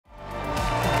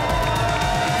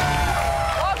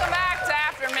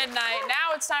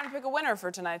pick a winner for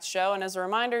tonight's show, and as a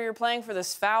reminder, you're playing for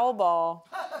this foul ball.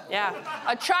 Yeah,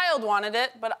 a child wanted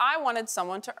it, but I wanted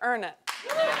someone to earn it.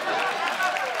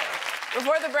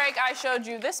 Before the break, I showed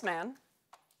you this man.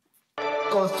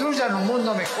 Construyan un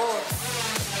mundo mejor.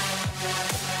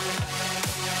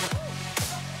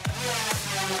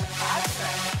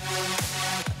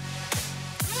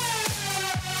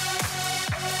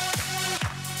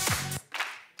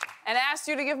 And asked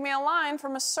you to give me a line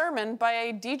from a sermon by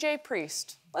a DJ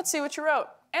priest. Let's see what you wrote.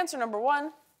 Answer number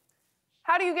 1.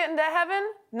 How do you get into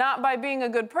heaven? Not by being a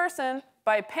good person,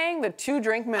 by paying the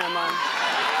 2-drink minimum.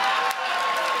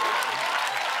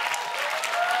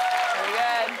 Very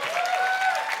good.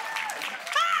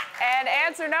 And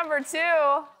answer number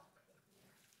 2.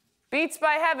 Beats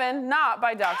by Heaven, not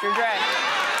by Dr. Dre.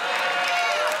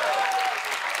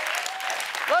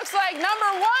 Looks like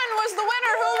number 1 was the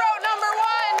winner. Who wrote